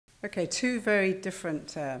Okay, two very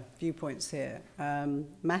different viewpoints here.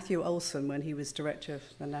 Matthew Olson, when he was director of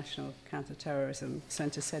the National Counterterrorism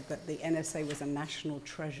Center, said that the NSA was a national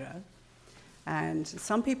treasure. And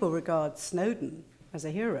some people regard Snowden as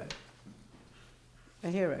a hero. A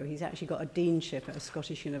hero. He's actually got a deanship at a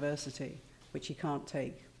Scottish university, which he can't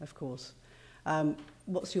take, of course.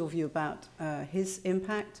 What's your view about his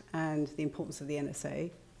impact and the importance of the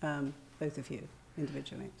NSA, both of you?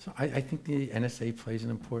 Individually. So I think the NSA plays an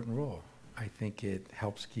important role. I think it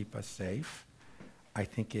helps keep us safe. I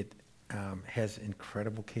think it has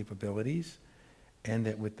incredible capabilities, and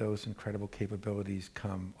that with those incredible capabilities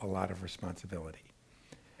come a lot of responsibility.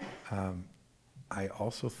 I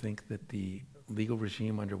also think that the legal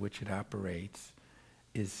regime under which it operates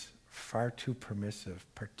is far too permissive,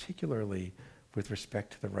 particularly with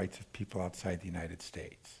respect to the rights of people outside the United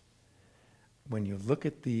States. When you look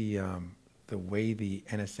at the way the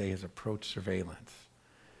NSA has approached surveillance.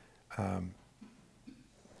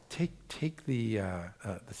 Take the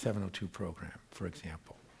 702 program, for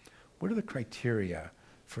example. What are the criteria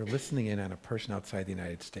for listening in on a person outside the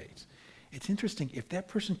United States? It's interesting, if that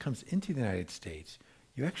person comes into the United States,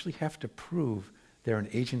 you actually have to prove they're an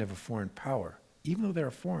agent of a foreign power, even though they're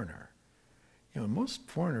a foreigner. You know, most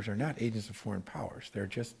foreigners are not agents of foreign powers. They're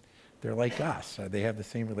like us. They have the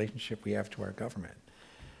same relationship we have to our government.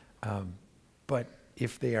 But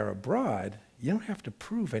if they are abroad, you don't have to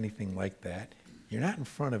prove anything like that. You're not in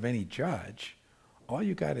front of any judge. All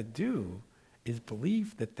you got to do is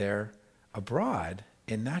believe that they're abroad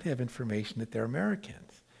and not have information that they're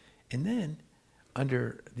Americans. And then,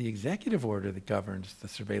 under the executive order that governs the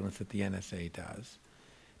surveillance that the NSA does,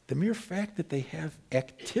 the mere fact that they have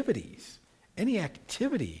activities, any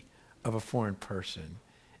activity of a foreign person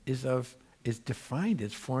is defined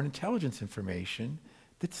as foreign intelligence information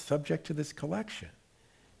that's subject to this collection.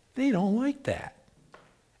 They don't like that.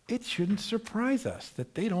 It shouldn't surprise us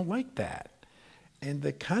that they don't like that. And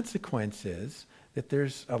the consequence is that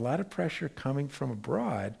there's a lot of pressure coming from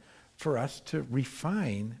abroad for us to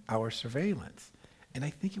refine our surveillance. And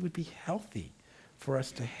I think it would be healthy for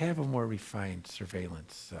us to have a more refined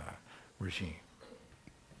surveillance regime.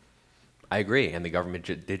 I agree, and the government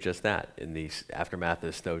did just that. In the aftermath of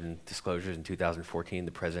the Snowden disclosures in 2014,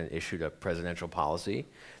 the president issued a presidential policy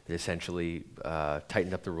that essentially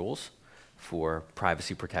tightened up the rules for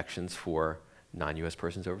privacy protections for non-U.S.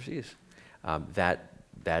 persons overseas.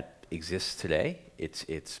 That exists today.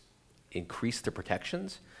 It's increased the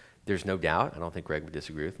protections. There's no doubt, I don't think Greg would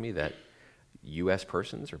disagree with me, that U.S.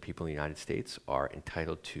 persons or people in the United States are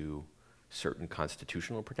entitled to certain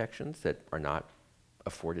constitutional protections that are not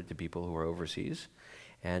afforded to people who are overseas.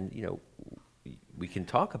 And you know, we can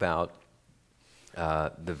talk about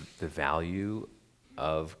the value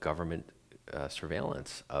of government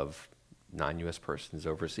surveillance of non-U.S. persons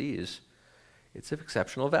overseas. It's of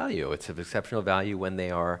exceptional value. It's of exceptional value when they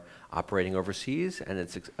are operating overseas, and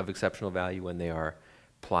it's of exceptional value when they are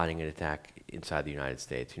plotting an attack inside the United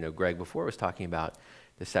States. You know, Greg before was talking about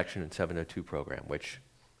the Section 702 program, which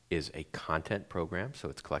is a content program, so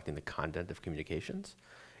it's collecting the content of communications.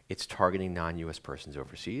 It's targeting non-U.S. persons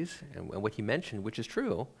overseas. And what he mentioned, which is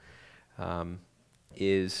true,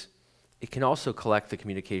 is it can also collect the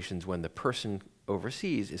communications when the person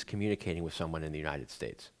overseas is communicating with someone in the United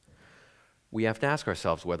States. We have to ask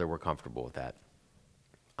ourselves whether we're comfortable with that.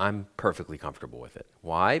 I'm perfectly comfortable with it.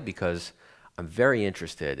 Why? Because I'm very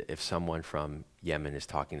interested if someone from Yemen is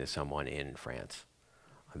talking to someone in France.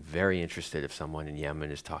 I'm very interested if someone in Yemen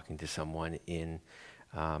is talking to someone in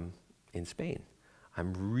Spain.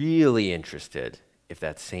 I'm really interested if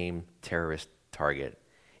that same terrorist target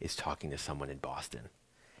is talking to someone in Boston.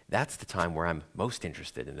 That's the time where I'm most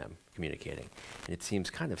interested in them communicating. And it seems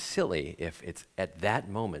kind of silly if it's at that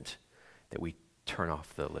moment that we turn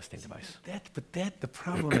off the listening device. The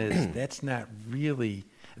problem is that's not really,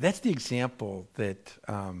 that's the example that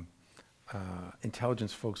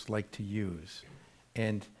intelligence folks like to use.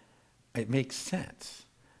 And it makes sense.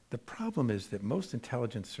 The problem is that most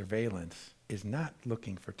intelligence surveillance is not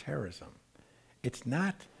looking for terrorism. It's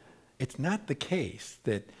not the case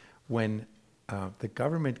that when the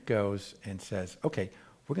government goes and says, okay,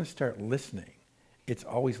 we're going to start listening, it's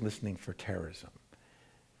always listening for terrorism.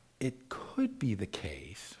 It could be the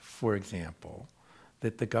case, for example,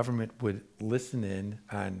 that the government would listen in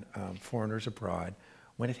on foreigners abroad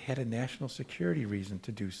when it had a national security reason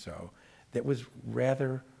to do so that was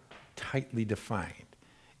rather tightly defined,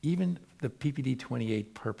 even the PPD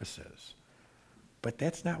 28 purposes. But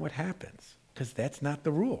that's not what happens, because that's not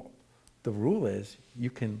the rule. The rule is you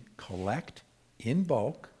can collect in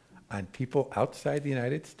bulk on people outside the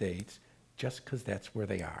United States just because that's where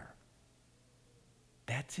they are.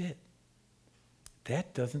 That's it.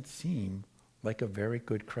 That doesn't seem like a very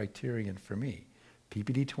good criterion for me.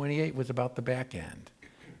 PPD 28 was about the back end.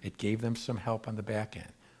 It gave them some help on the back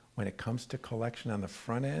end. When it comes to collection on the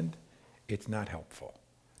front end, it's not helpful.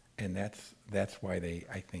 And that's why they,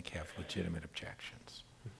 I think, have legitimate objections.